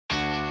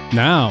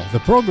Now, the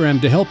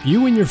program to help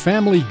you and your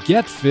family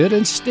get fit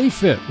and stay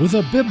fit with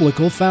a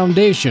biblical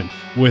foundation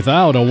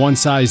without a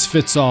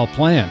one-size-fits-all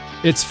plan.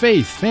 It's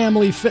Faith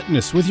Family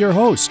Fitness with your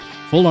host,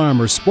 Full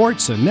Armor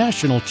Sports and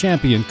national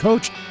champion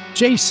coach,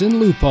 Jason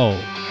Lupo.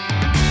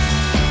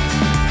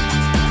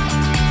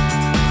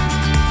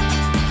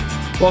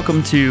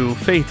 Welcome to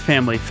Faith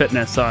Family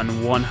Fitness on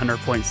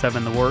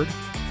 100.7 The Word.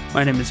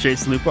 My name is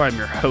Jason Lupo. I'm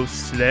your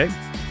host today.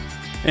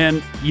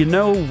 And you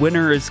know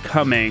winter is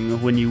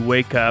coming when you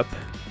wake up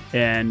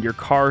and your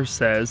car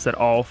says that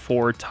all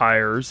four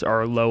tires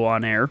are low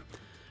on air.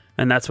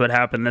 And that's what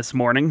happened this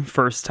morning,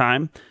 first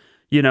time.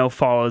 You know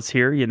fall is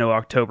here, you know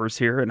October's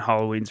here, and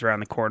Halloween's around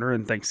the corner,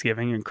 and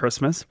Thanksgiving and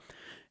Christmas.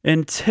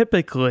 And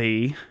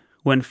typically,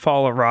 when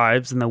fall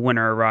arrives and the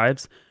winter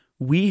arrives,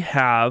 we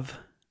have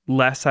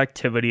less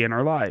activity in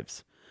our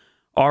lives.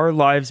 Our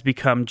lives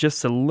become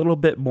just a little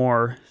bit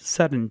more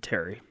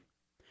sedentary.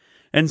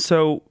 And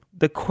so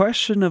the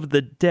question of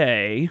the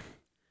day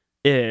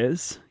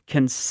is,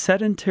 can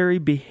sedentary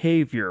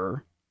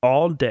behavior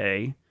all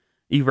day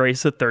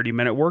erase a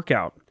 30-minute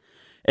workout?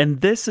 And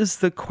this is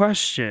the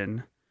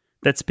question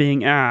that's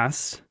being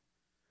asked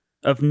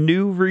of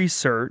new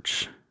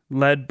research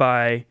led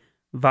by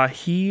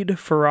Vahid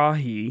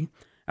Farahi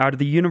out of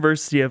the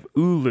University of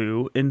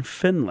Oulu in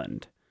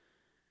Finland.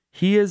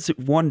 He is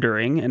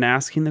wondering and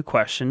asking the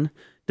question,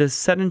 does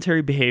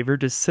sedentary behavior,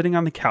 does sitting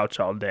on the couch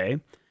all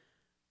day,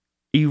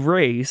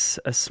 erase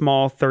a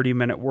small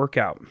 30-minute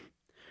workout?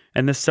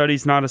 And this study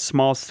is not a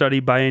small study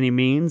by any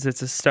means.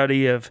 It's a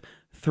study of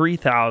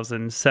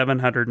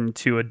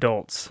 3,702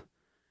 adults.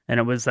 And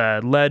it was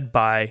led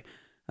by,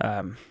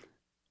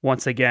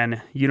 once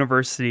again,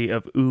 University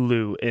of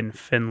Oulu in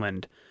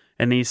Finland.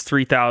 And these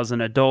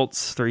 3,000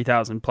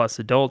 plus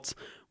adults,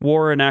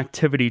 wore an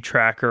activity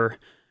tracker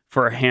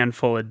for a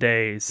handful of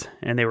days.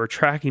 And they were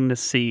tracking to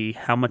see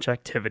how much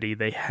activity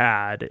they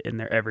had in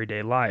their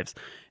everyday lives.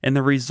 And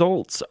the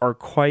results are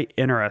quite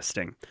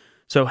interesting.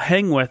 So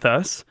hang with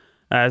us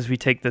as we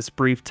take this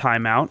brief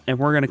time out, and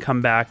we're going to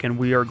come back and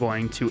we are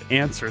going to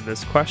answer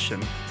this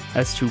question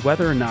as to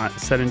whether or not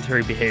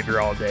sedentary behavior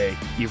all day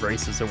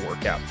erases a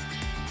workout.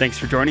 Thanks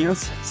for joining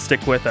us.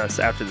 Stick with us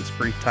after this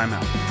brief time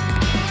out.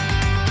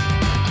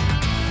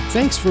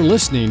 Thanks for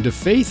listening to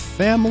Faith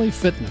Family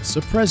Fitness,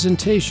 a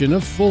presentation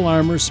of Full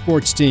Armor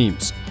Sports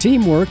Teams.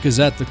 Teamwork is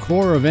at the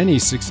core of any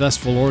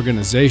successful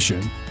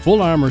organization.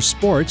 Full Armor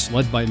Sports,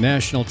 led by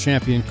national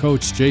champion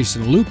coach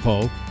Jason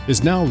Lupo,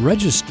 is now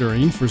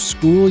registering for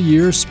school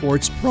year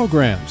sports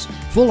programs.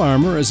 Full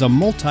Armor is a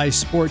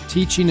multi-sport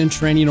teaching and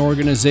training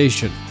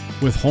organization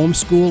with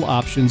homeschool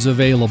options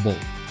available.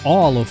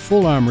 All of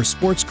Full Armor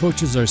sports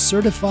coaches are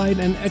certified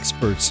and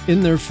experts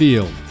in their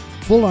field.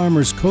 Full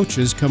Armor's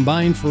coaches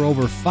combine for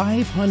over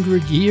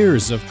 500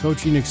 years of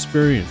coaching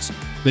experience.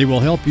 They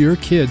will help your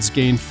kids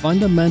gain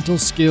fundamental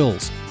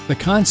skills, the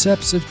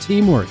concepts of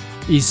teamwork,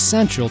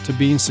 essential to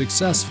being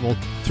successful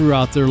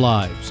throughout their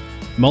lives.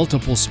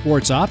 Multiple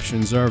sports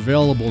options are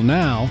available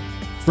now,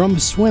 from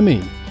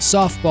swimming,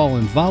 softball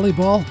and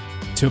volleyball,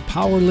 to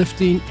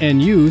powerlifting and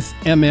youth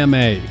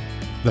MMA.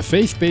 The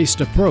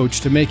faith-based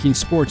approach to making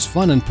sports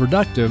fun and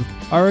productive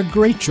are a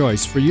great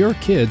choice for your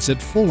kids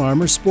at Full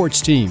Armor Sports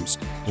Teams.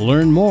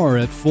 Learn more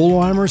at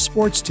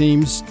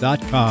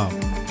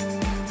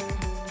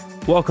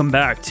fullarmorsportsteams.com. Welcome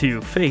back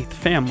to Faith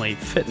Family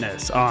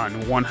Fitness on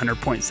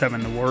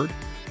 100.7 The Word.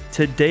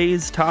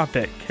 Today's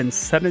topic, can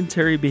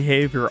sedentary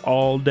behavior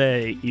all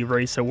day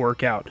erase a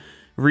workout?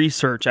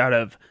 Research out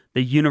of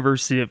the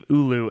University of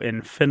Oulu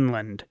in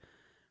Finland,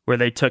 where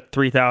they took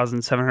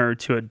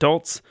 3,702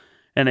 adults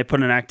and they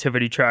put an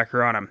activity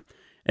tracker on them.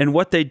 And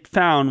what they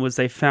found was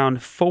they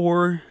found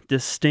four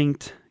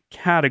distinct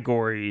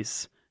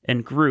categories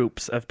and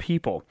groups of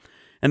people.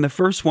 And the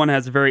first one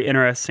has a very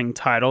interesting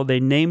title. They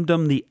named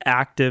them the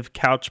active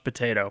couch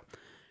potato.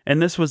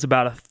 And this was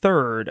about a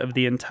third of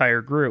the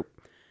entire group.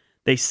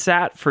 They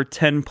sat for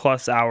 10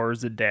 plus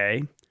hours a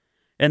day,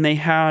 and they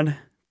had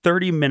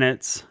 30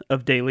 minutes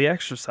of daily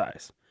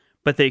exercise,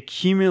 but they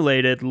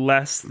accumulated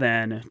less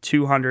than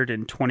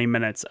 220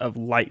 minutes of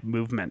light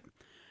movement.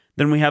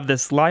 Then we have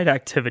this light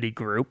activity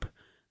group.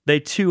 They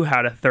too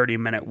had a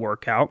 30-minute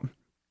workout,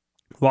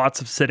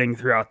 lots of sitting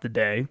throughout the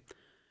day,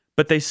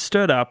 but they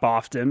stood up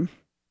often,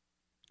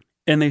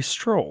 and they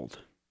strolled.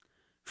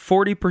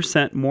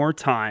 40% more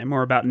time,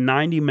 or about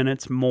 90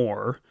 minutes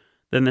more,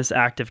 than this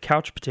active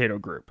couch potato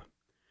group.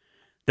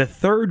 The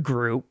third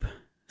group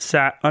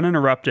sat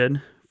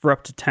uninterrupted for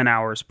up to 10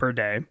 hours per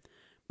day,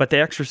 but they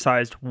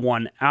exercised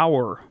 1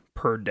 hour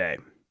per day.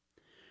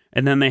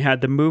 And then they had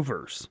the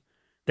movers.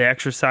 They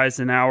exercised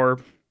an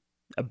hour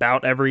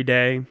about every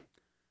day.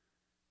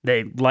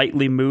 They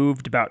lightly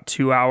moved about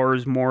 2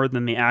 hours more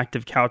than the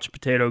active couch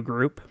potato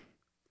group.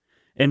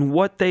 And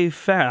what they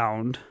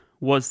found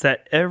was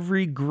that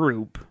every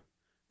group,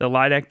 the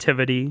light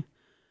activity,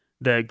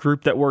 the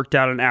group that worked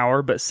out an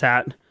hour but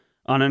sat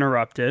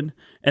uninterrupted,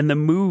 and the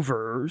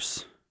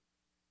movers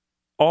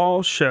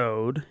all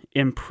showed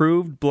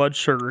improved blood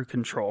sugar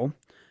control,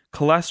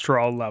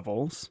 cholesterol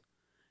levels,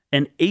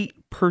 and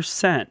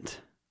 8%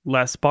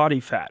 less body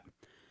fat.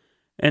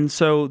 And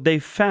so they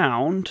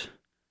found,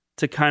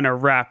 to kind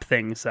of wrap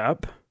things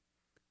up,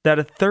 that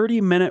a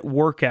 30-minute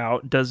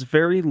workout does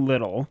very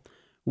little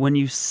when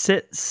you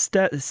sit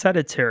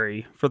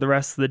sedentary for the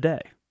rest of the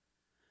day.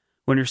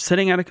 When you're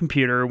sitting at a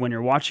computer, when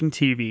you're watching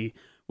TV,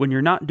 when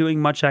you're not doing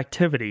much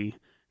activity,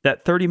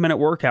 that 30-minute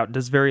workout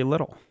does very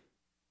little.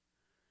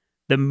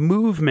 The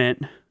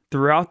movement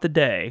throughout the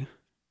day,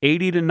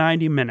 80 to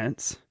 90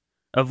 minutes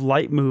of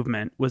light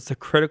movement, was the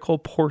critical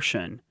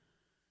portion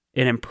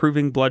in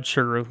improving blood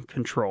sugar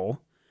control,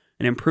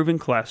 and improving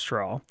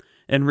cholesterol,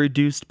 and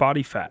reduced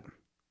body fat.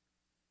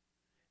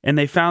 And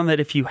they found that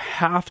if you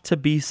have to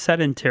be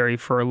sedentary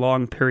for a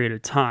long period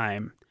of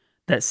time,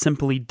 that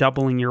simply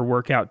doubling your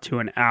workout to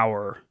an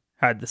hour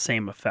had the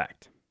same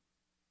effect.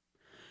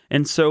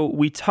 And so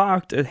we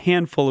talked a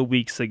handful of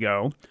weeks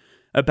ago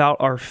about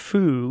our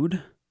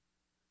food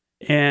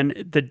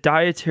and the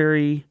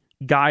dietary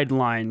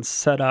guidelines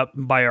set up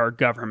by our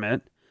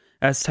government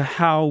as to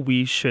how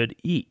we should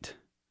eat,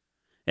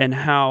 and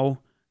how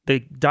the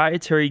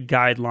dietary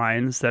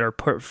guidelines that are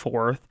put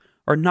forth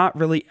are not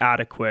really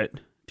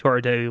adequate to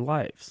our daily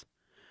lives.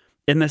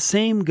 And the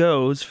same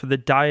goes for the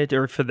diet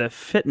or for the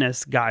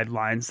fitness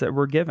guidelines that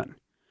we're given.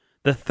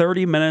 The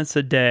 30 minutes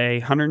a day,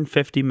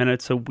 150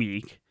 minutes a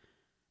week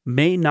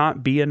may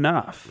not be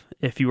enough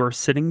if you are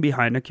sitting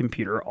behind a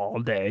computer all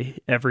day,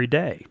 every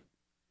day.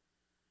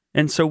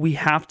 And so we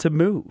have to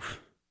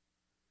move.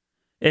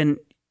 And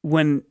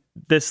when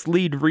this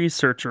lead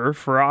researcher,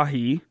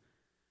 Farahi,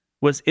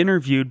 was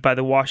interviewed by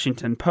the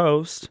Washington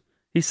Post,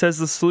 he says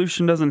the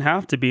solution doesn't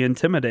have to be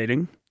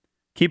intimidating.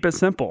 Keep it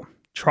simple.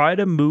 Try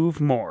to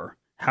move more,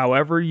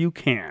 however you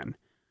can,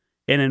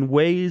 and in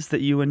ways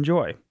that you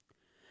enjoy.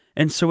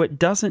 And so it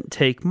doesn't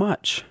take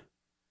much.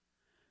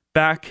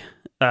 Back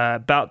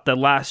about the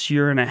last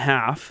year and a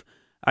half,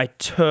 I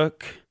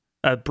took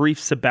a brief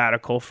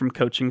sabbatical from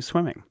coaching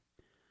swimming.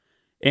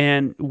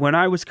 And when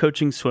I was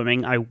coaching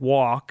swimming, I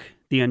walk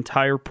the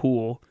entire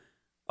pool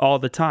all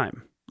the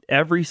time.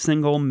 Every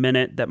single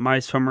minute that my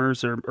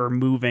swimmers are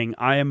moving,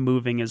 I am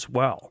moving as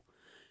well.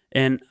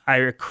 And I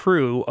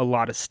accrue a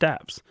lot of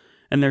steps.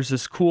 And there's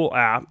this cool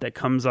app that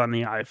comes on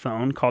the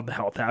iPhone called the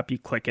Health app. You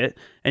click it,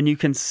 and you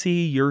can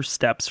see your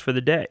steps for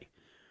the day.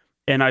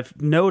 And I've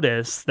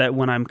noticed that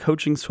when I'm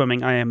coaching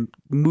swimming, I am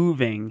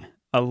moving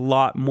a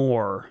lot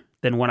more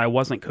than when I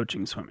wasn't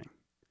coaching swimming.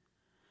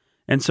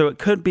 And so it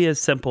could be as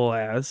simple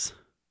as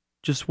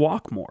just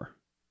walk more.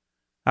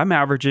 I'm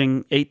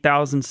averaging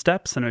 8,000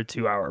 steps in a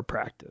 2-hour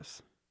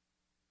practice.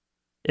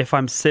 If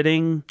I'm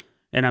sitting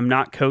and I'm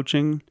not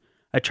coaching,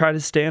 I try to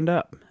stand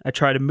up. I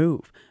try to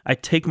move. I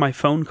take my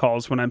phone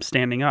calls when I'm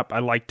standing up. I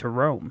like to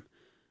roam.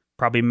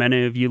 Probably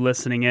many of you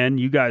listening in,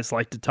 you guys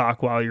like to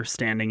talk while you're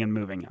standing and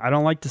moving. I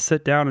don't like to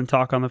sit down and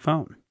talk on the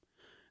phone.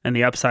 And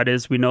the upside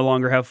is we no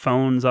longer have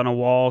phones on a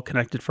wall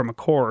connected from a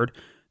cord,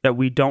 that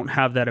we don't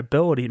have that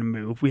ability to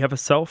move. We have a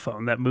cell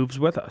phone that moves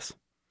with us.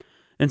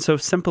 And so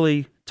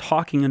simply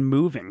talking and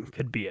moving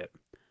could be it.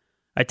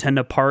 I tend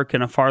to park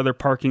in a farther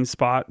parking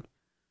spot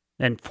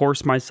and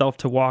force myself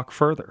to walk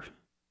further.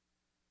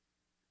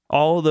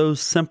 All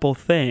those simple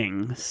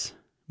things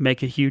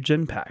make a huge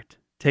impact.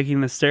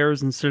 Taking the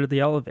stairs instead of the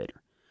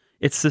elevator.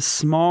 It's the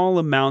small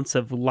amounts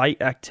of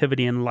light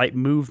activity and light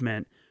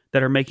movement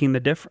that are making the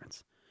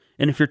difference.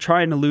 And if you're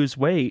trying to lose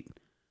weight,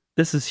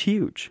 this is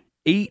huge.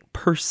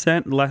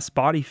 8% less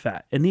body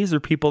fat. And these are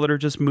people that are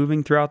just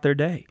moving throughout their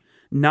day,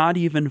 not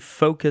even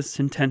focused,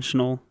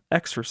 intentional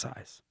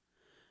exercise.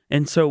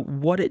 And so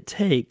what it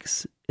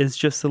takes is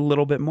just a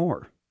little bit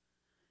more.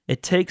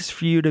 It takes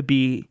for you to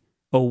be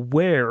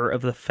aware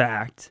of the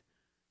fact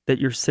that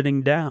you're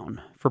sitting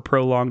down for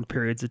prolonged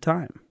periods of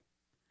time.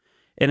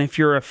 And if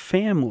you're a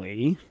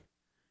family,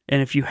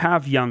 and if you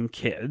have young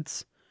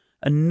kids,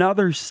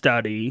 another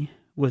study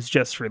was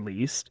just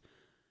released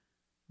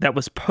that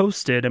was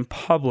posted and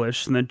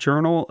published in the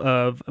Journal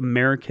of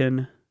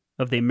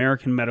the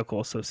American Medical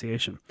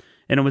Association.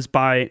 And it was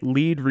by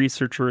lead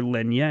researcher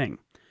Lin Yang.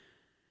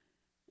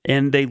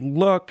 And they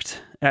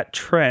looked at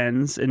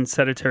trends in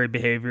sedentary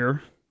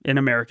behavior in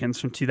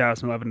Americans from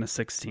 2011 to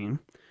 16.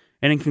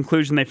 And in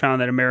conclusion, they found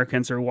that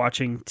Americans are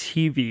watching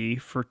TV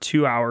for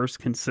 2 hours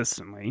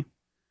consistently.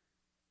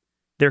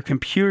 Their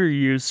computer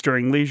use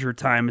during leisure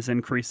time has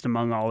increased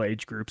among all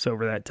age groups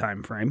over that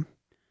time frame.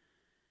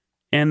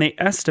 And they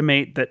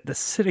estimate that the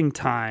sitting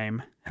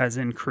time has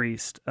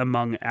increased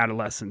among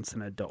adolescents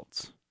and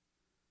adults.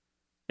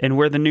 And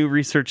where the new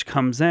research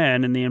comes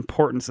in, and the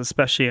importance,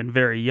 especially in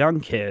very young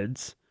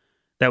kids,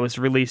 that was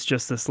released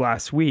just this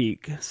last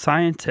week,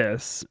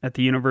 scientists at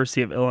the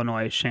University of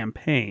Illinois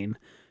Champaign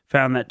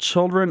found that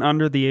children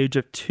under the age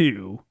of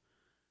 2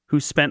 who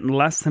spent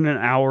less than an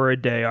hour a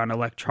day on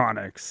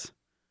electronics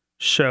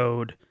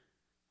showed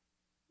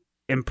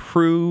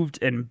improved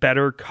and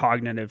better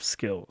cognitive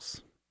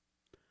skills.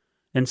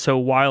 And so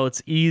while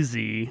it's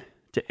easy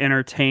to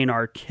entertain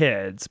our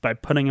kids by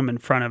putting them in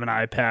front of an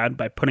iPad,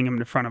 by putting them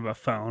in front of a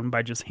phone,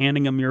 by just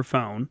handing them your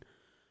phone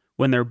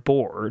when they're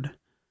bored,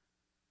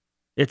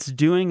 it's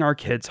doing our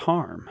kids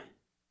harm.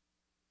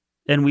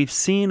 And we've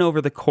seen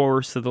over the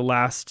course of the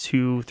last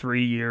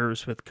 2-3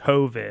 years with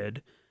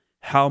COVID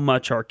how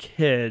much our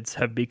kids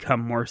have become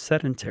more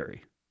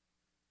sedentary.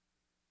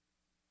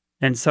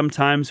 And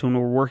sometimes when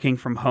we're working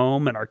from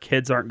home and our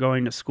kids aren't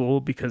going to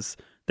school because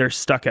they're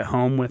stuck at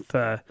home with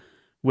the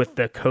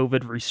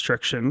COVID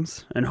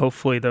restrictions, and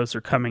hopefully those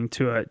are coming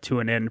to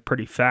an end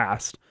pretty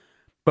fast.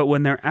 But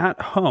when they're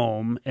at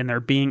home and they're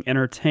being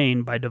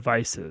entertained by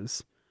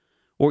devices,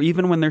 or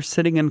even when they're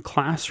sitting in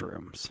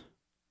classrooms,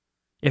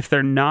 if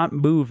they're not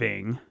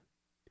moving,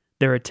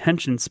 their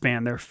attention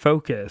span, their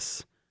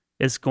focus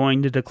is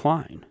going to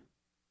decline.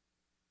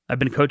 I've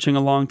been coaching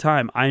a long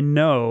time. I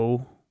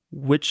know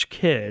which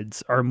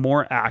kids are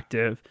more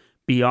active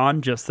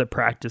beyond just the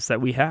practice that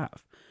we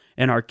have.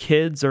 And our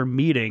kids are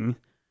meeting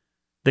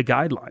the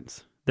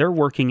guidelines. They're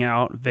working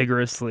out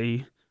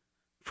vigorously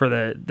for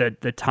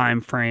the time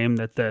frame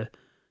that the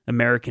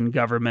American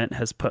government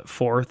has put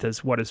forth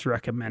as what is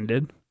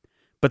recommended.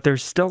 But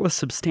there's still a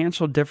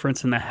substantial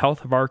difference in the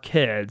health of our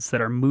kids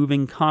that are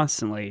moving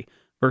constantly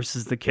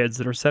versus the kids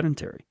that are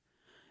sedentary.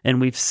 And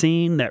we've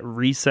seen that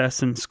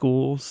recess in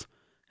schools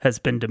has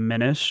been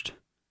diminished.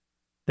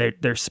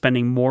 They're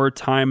spending more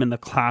time in the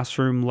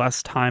classroom,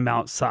 less time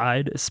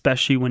outside,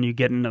 especially when you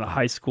get into the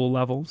high school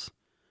levels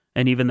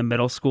and even the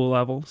middle school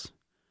levels.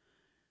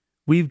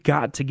 We've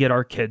got to get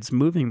our kids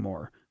moving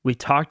more. We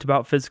talked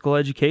about physical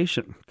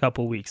education a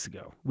couple weeks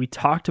ago. We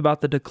talked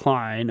about the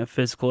decline of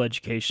physical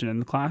education in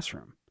the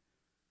classroom.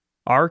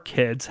 Our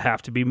kids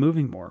have to be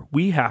moving more.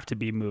 We have to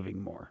be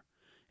moving more.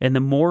 And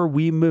the more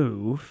we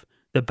move,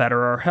 the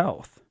better our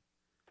health.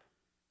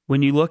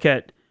 When you look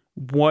at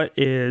what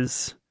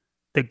is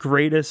the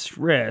greatest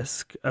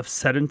risk of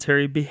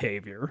sedentary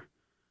behavior,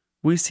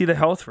 we see the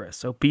health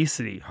risks: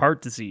 obesity,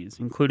 heart disease,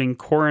 including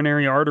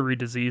coronary artery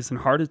disease and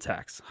heart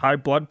attacks, high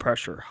blood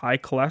pressure, high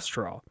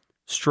cholesterol,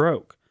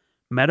 stroke,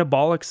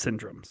 metabolic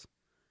syndromes,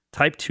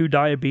 type 2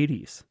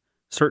 diabetes,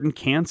 certain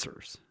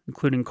cancers,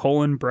 including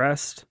colon,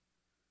 breast,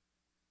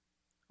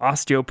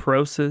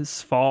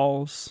 osteoporosis,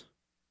 falls,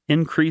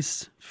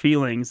 increased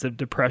feelings of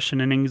depression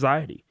and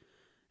anxiety.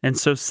 And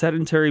so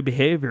sedentary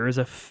behavior is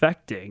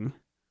affecting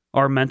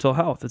our mental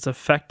health. It's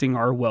affecting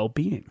our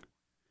well-being.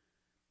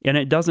 And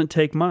it doesn't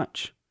take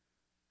much.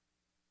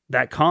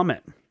 That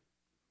comment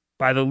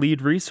by the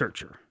lead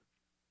researcher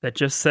that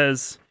just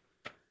says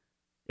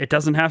it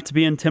doesn't have to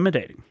be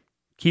intimidating.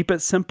 Keep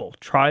it simple.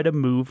 Try to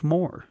move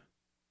more.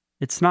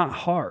 It's not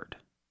hard.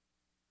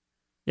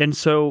 And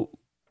so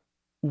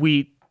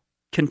we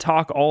can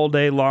talk all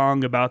day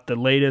long about the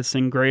latest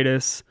and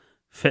greatest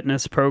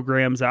fitness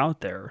programs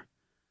out there.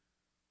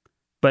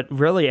 But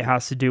really it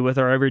has to do with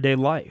our everyday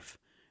life.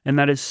 And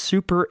that is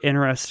super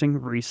interesting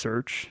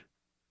research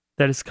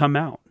that has come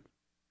out.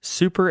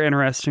 Super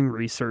interesting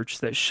research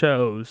that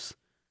shows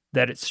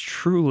that it's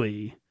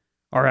truly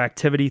our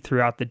activity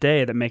throughout the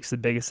day that makes the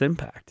biggest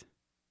impact.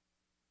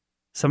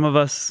 Some of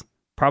us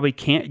probably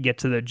can't get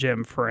to the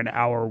gym for an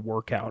hour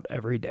workout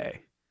every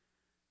day.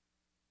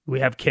 We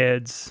have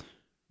kids.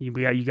 You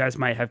guys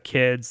might have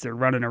kids. They're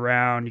running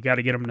around. You got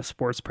to get them to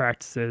sports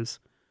practices.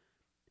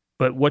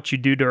 But what you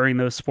do during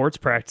those sports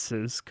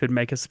practices could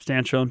make a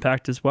substantial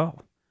impact as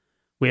well.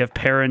 We have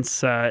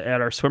parents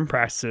at our swim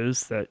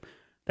practices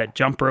that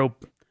jump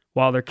rope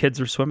while their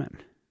kids are swimming.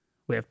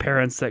 We have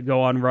parents that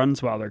go on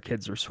runs while their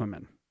kids are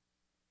swimming.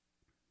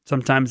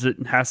 Sometimes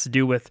it has to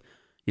do with,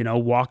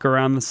 walk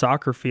around the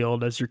soccer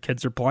field as your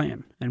kids are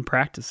playing and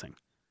practicing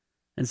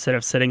instead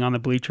of sitting on the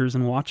bleachers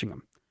and watching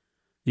them.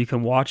 You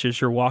can watch as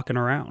you're walking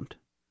around.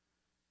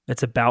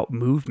 It's about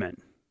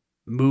movement.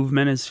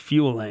 Movement is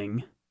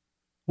fueling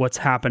what's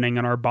happening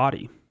in our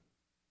body.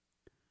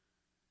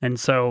 And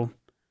so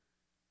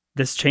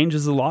this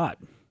changes a lot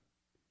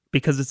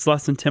because it's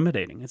less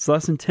intimidating. It's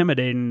less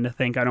intimidating to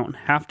think I don't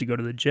have to go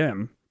to the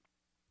gym.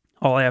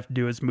 All I have to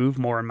do is move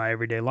more in my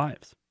everyday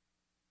lives.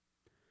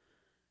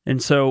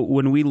 And so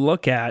when we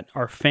look at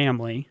our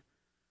family,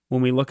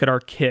 when we look at our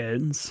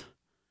kids,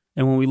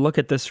 and when we look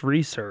at this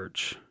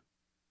research,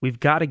 we've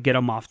got to get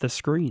them off the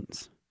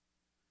screens.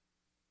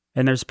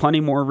 And there's plenty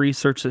more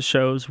research that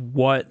shows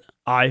what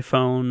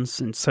iPhones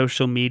and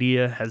social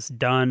media has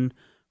done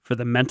for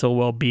the mental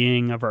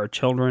well-being of our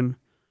children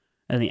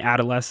and the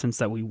adolescents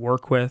that we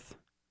work with,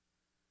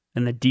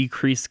 and the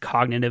decreased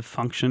cognitive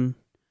function.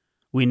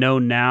 We know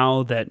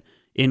now that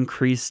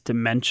increased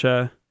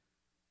dementia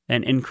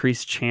and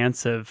increased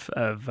chance of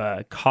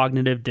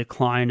cognitive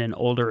decline in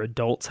older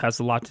adults has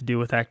a lot to do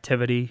with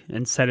activity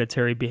and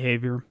sedentary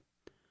behavior.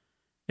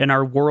 And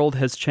our world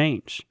has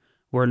changed.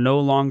 We're no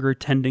longer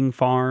tending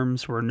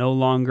farms. We're no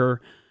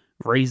longer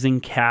raising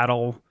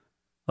cattle.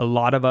 A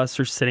lot of us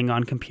are sitting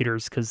on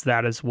computers because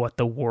that is what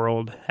the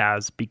world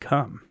has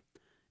become.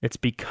 It's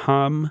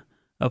become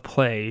a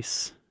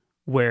place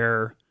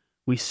where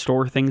we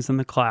store things in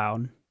the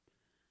cloud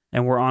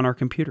and we're on our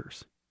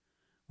computers.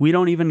 We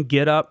don't even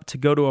get up to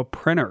go to a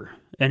printer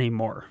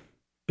anymore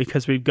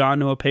because we've gone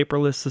to a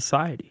paperless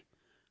society.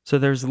 So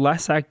there's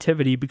less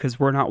activity because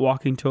we're not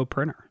walking to a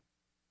printer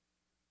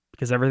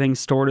because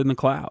everything's stored in the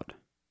cloud.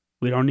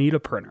 We don't need a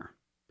printer.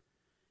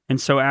 And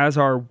so as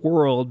our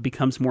world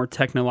becomes more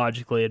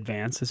technologically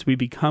advanced, as we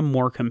become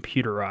more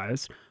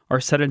computerized, our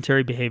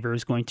sedentary behavior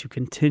is going to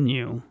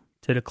continue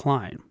to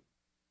decline.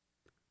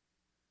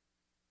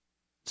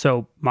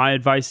 So my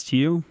advice to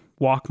you,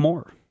 walk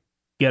more,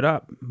 get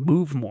up,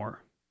 move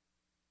more.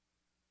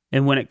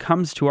 And when it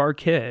comes to our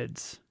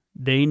kids,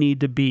 they need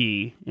to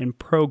be in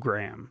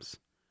programs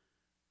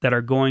that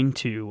are going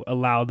to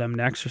allow them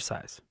to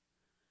exercise.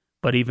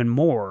 But even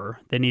more,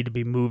 they need to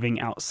be moving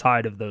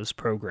outside of those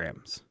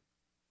programs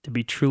to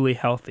be truly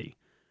healthy.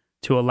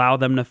 To allow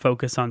them to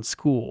focus on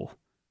school,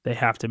 they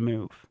have to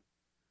move.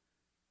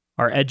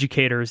 Our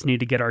educators need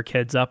to get our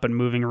kids up and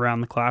moving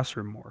around the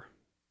classroom more.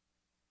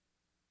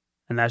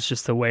 And that's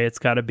just the way it's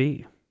got to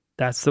be.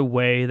 That's the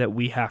way that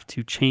we have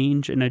to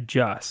change and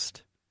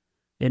adjust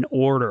in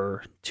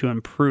order to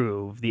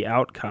improve the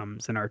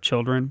outcomes in our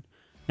children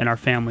and our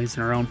families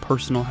and our own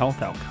personal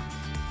health outcomes.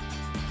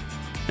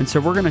 And so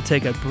we're going to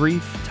take a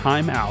brief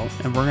time out,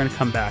 and we're going to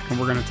come back and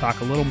we're going to talk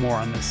a little more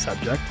on this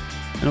subject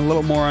and a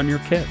little more on your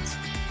kids.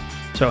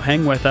 So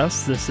hang with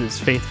us. This is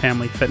Faith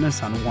Family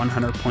Fitness on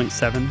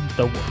 100.7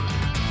 The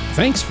Word.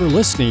 Thanks for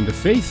listening to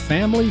Faith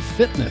Family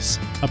Fitness,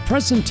 a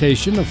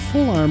presentation of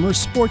Full Armor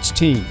sports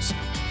teams.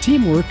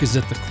 Teamwork is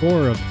at the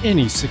core of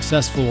any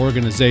successful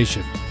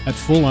organization. At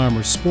Full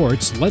Armor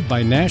Sports, led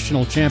by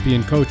national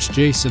champion coach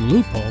Jason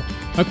Lupo,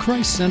 a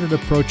Christ-centered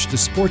approach to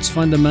sports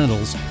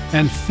fundamentals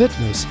and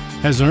fitness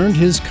has earned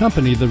his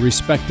company the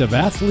respect of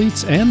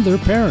athletes and their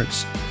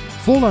parents.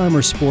 Full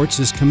Armor Sports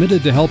is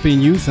committed to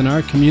helping youth in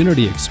our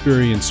community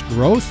experience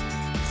growth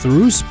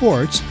through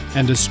sports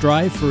and to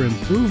strive for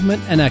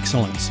improvement and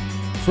excellence.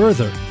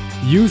 Further,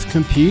 youth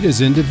compete as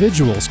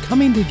individuals,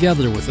 coming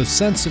together with a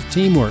sense of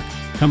teamwork,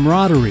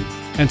 camaraderie,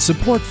 and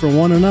support for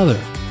one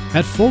another.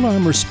 At Full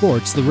Armor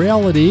Sports, the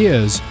reality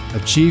is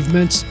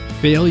achievements,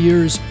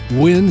 failures,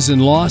 wins,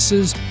 and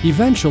losses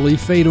eventually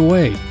fade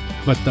away.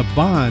 But the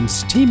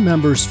bonds team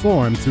members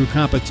form through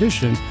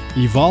competition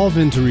evolve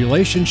into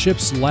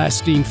relationships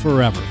lasting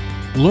forever.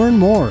 Learn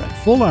more at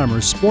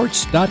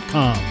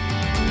fullarmorsports.com.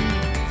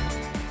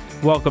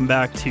 Welcome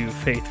back to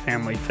Faith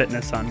Family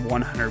Fitness on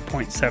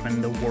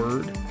 100.7 The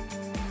Word.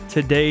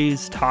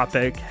 Today's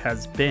topic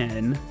has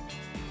been,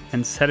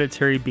 can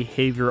sedentary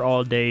behavior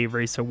all day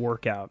erase a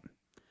workout?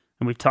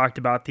 And we've talked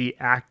about the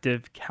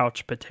active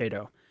couch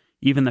potato.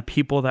 Even the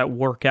people that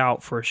work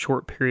out for a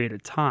short period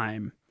of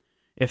time,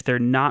 if they're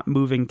not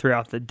moving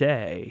throughout the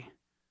day,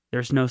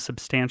 there's no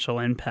substantial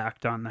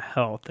impact on the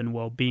health and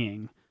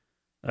well-being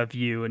of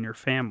you and your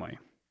family.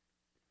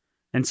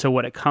 And so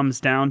what it comes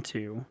down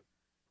to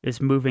is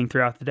moving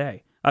throughout the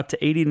day. Up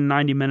to 80 to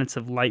 90 minutes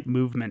of light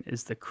movement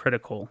is the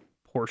critical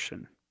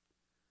portion.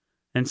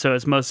 And so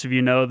as most of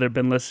you know that have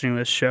been listening to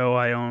this show,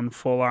 I own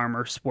Full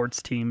Armor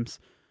sports teams.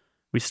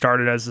 We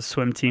started as a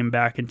swim team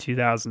back in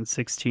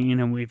 2016,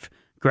 and we've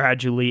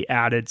gradually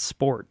added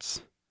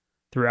sports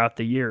throughout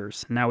the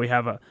years. And now we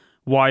have a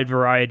wide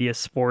variety of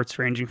sports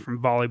ranging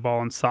from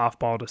volleyball and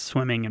softball to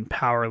swimming and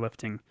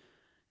powerlifting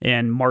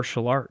and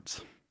martial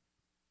arts.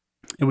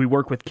 And we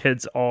work with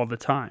kids all the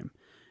time.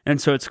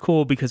 And so it's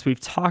cool because we've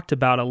talked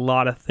about a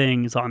lot of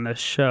things on this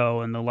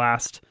show in the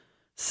last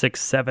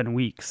 6-7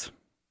 weeks.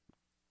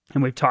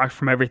 And we've talked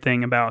from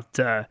everything about,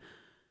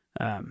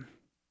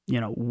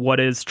 what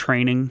is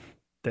training,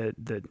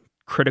 the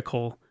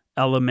critical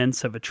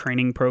elements of a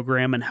training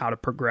program and how to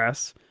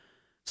progress,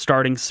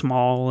 starting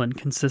small and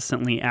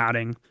consistently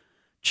adding,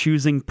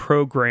 choosing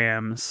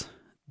programs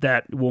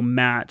that will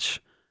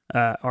match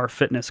our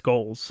fitness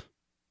goals.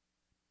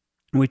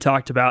 We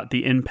talked about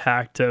the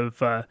impact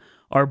of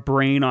our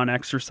brain on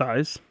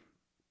exercise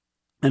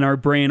and our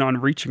brain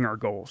on reaching our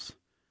goals.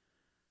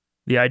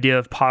 The idea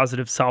of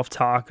positive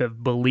self-talk,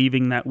 of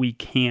believing that we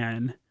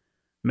can,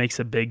 makes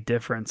a big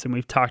difference. And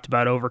we've talked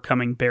about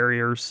overcoming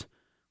barriers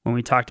when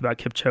we talked about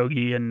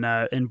Kipchoge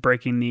and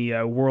breaking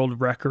the world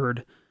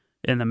record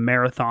in the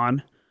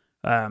marathon.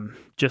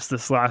 Just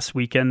this last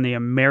weekend, the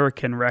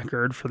American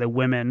record for the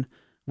women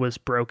was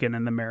broken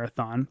in the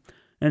marathon.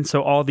 And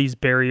so all these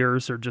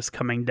barriers are just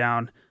coming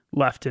down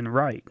left and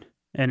right.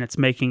 And it's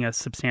making a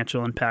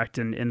substantial impact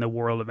in the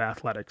world of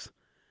athletics.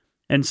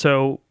 And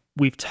so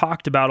we've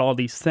talked about all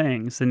these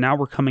things, and now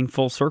we're coming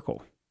full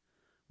circle.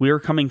 We are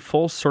coming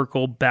full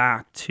circle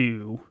back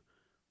to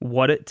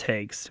what it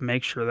takes to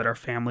make sure that our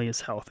family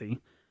is healthy,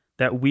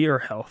 that we are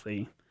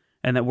healthy,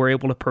 and that we're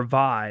able to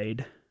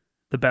provide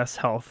the best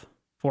health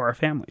for our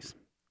families.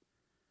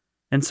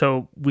 And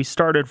so we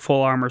started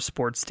Full Armor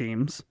sports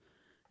teams,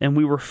 and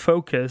we were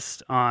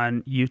focused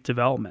on youth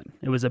development.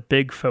 It was a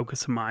big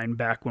focus of mine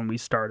back when we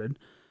started.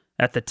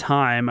 At the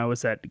time, I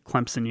was at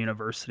Clemson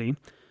University,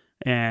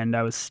 and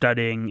I was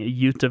studying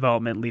youth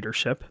development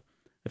leadership.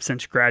 I've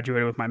since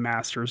graduated with my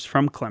master's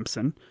from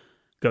Clemson.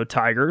 Go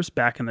Tigers,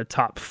 back in the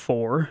top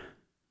 4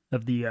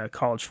 of the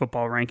college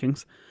football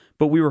rankings.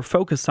 But we were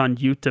focused on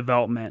youth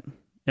development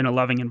in a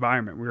loving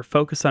environment. We were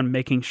focused on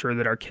making sure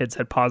that our kids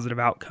had positive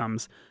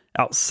outcomes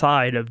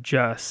outside of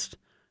just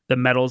the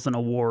medals and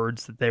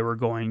awards that they were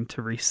going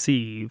to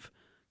receive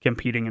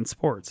competing in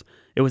sports.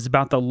 It was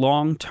about the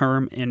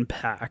long-term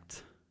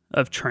impact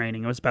of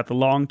training. It was about the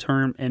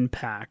long-term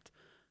impact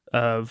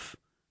of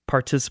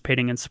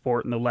participating in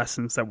sport and the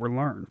lessons that were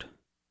learned.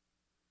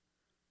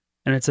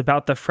 And it's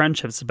about the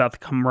friendships, about the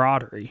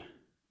camaraderie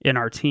in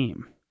our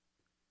team.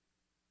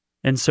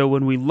 And so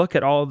when we look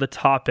at all the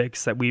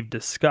topics that we've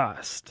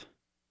discussed,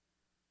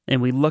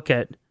 and we look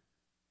at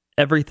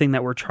everything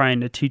that we're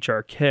trying to teach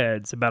our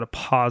kids about a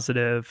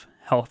positive,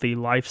 healthy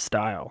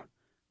lifestyle,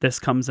 this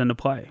comes into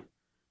play.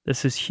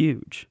 This is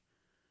huge.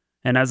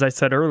 And as I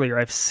said earlier,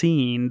 I've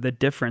seen the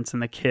difference in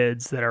the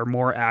kids that are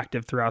more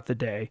active throughout the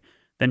day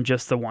than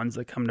just the ones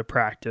that come to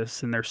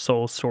practice, and their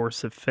sole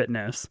source of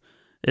fitness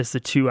is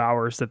the 2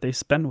 hours that they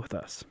spend with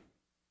us.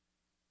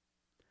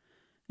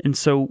 And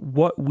so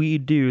what we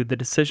do, the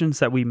decisions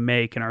that we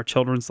make in our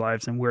children's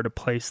lives and where to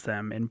place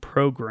them in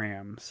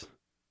programs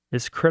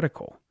is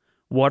critical.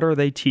 What are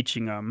they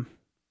teaching them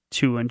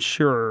to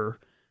ensure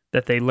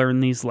that they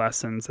learn these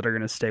lessons that are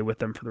going to stay with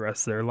them for the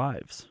rest of their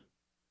lives?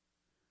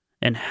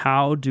 And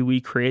how do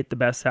we create the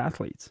best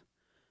athletes?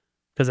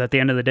 Because at the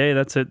end of the day,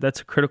 that's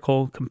a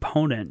critical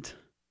component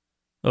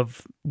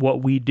of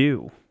what we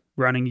do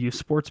running youth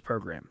sports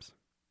programs.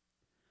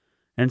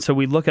 And so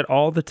we look at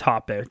all the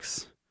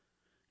topics,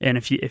 and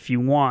if you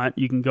want,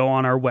 you can go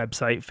on our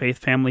website,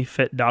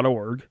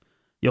 faithfamilyfit.org.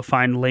 You'll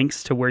find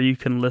links to where you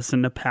can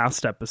listen to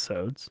past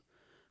episodes.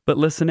 But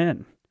listen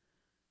in.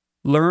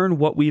 Learn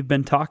what we've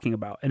been talking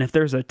about. And if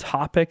there's a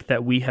topic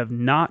that we have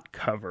not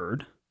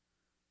covered,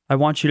 I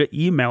want you to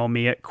email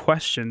me at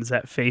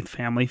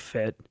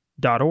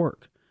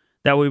questions@faithfamilyfit.org.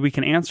 That way we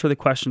can answer the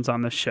questions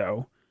on the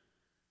show,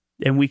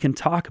 and we can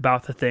talk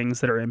about the things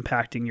that are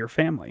impacting your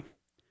family.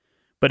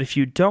 But if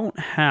you don't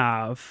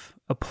have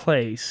a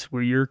place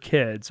where your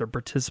kids are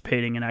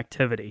participating in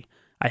activity,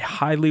 I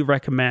highly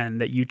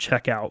recommend that you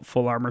check out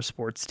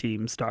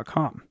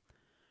fullarmorsportsteams.com.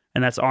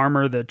 And that's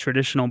Armour, the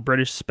traditional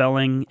British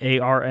spelling,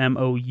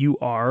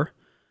 ARMOUR,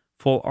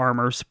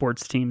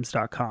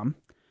 fullarmorsportsteams.com.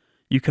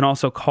 You can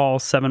also call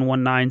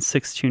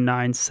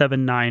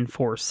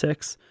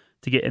 719-629-7946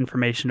 to get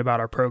information about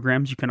our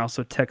programs. You can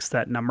also text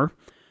that number.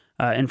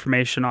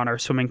 Information on our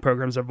swimming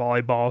programs, our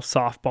volleyball,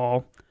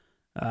 softball,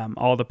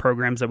 all the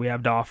programs that we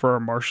have to offer, our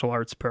martial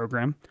arts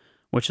program,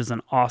 which is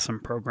an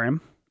awesome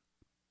program.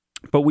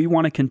 But we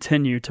want to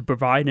continue to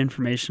provide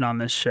information on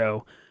this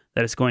show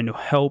that is going to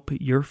help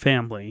your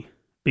family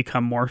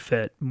become more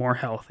fit, more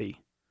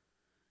healthy,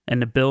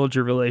 and to build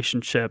your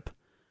relationship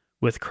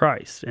with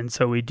Christ. And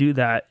so we do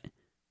that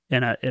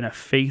in a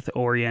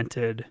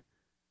faith-oriented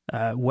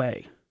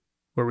way,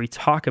 where we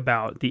talk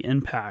about the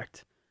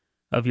impact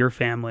of your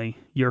family,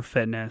 your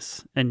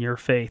fitness, and your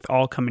faith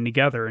all coming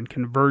together and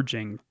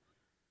converging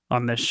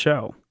on this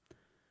show.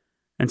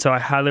 And so I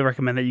highly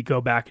recommend that you go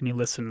back and you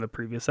listen to the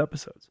previous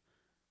episodes.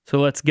 So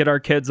let's get our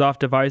kids off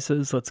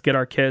devices. Let's get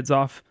our kids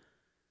off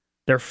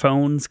their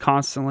phones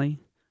constantly,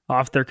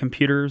 off their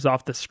computers,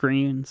 off the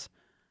screens.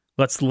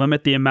 Let's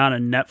limit the amount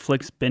of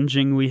Netflix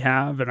binging we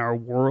have in our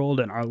world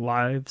and our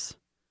lives.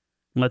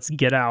 Let's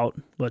get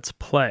out. Let's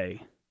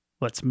play.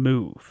 Let's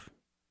move.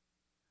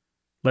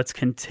 Let's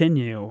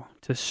continue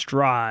to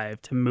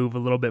strive to move a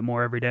little bit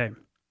more every day.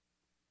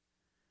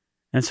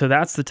 And so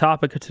that's the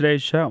topic of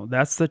today's show.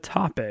 That's the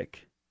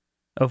topic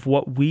of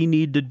what we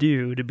need to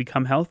do to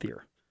become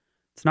healthier.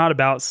 It's not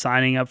about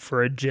signing up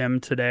for a gym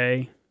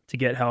today to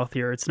get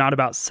healthier. It's not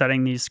about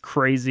setting these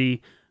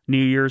crazy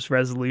New Year's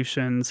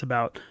resolutions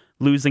about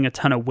losing a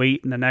ton of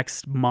weight in the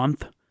next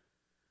month.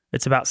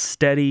 It's about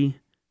steady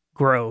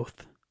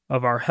growth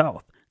of our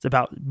health. It's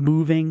about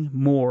moving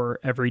more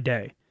every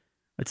day.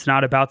 It's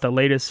not about the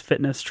latest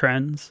fitness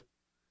trends,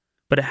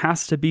 but it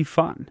has to be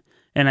fun.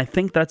 And I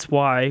think that's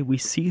why we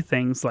see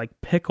things like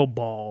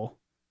pickleball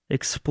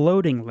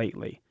exploding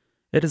lately.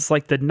 It is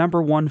like the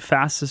number one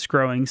fastest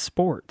growing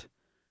sport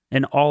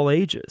in all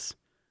ages.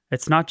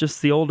 It's not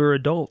just the older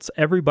adults.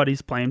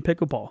 Everybody's playing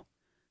pickleball.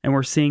 And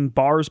we're seeing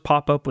bars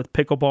pop up with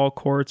pickleball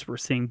courts. We're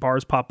seeing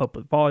bars pop up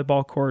with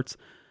volleyball courts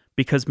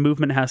because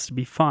movement has to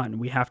be fun.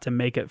 We have to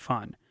make it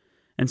fun.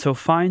 And so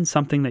find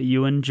something that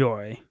you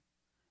enjoy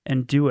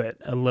and do it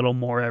a little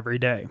more every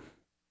day.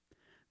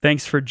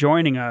 Thanks for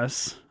joining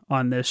us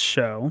on this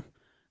show.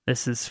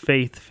 This is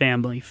Faith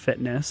Family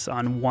Fitness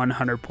on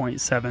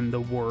 100.7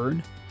 The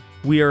Word.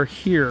 We are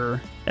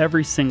here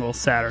every single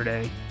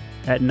Saturday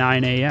at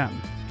 9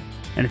 a.m.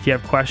 And if you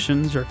have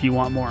questions or if you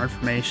want more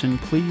information,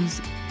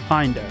 please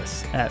find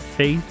us at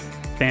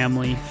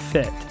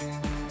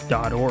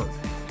faithfamilyfit.org.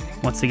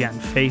 Once again,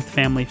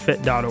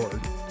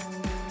 faithfamilyfit.org.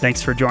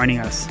 Thanks for joining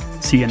us.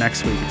 See you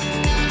next week.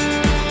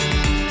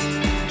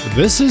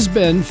 This has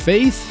been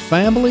Faith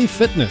Family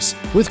Fitness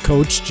with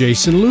Coach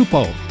Jason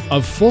Lupo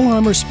of Full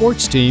Armor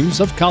Sports Teams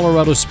of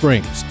Colorado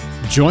Springs.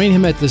 Join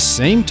him at the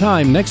same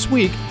time next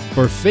week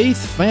for Faith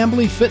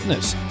Family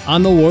Fitness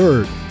on The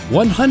Word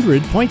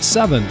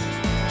 100.7.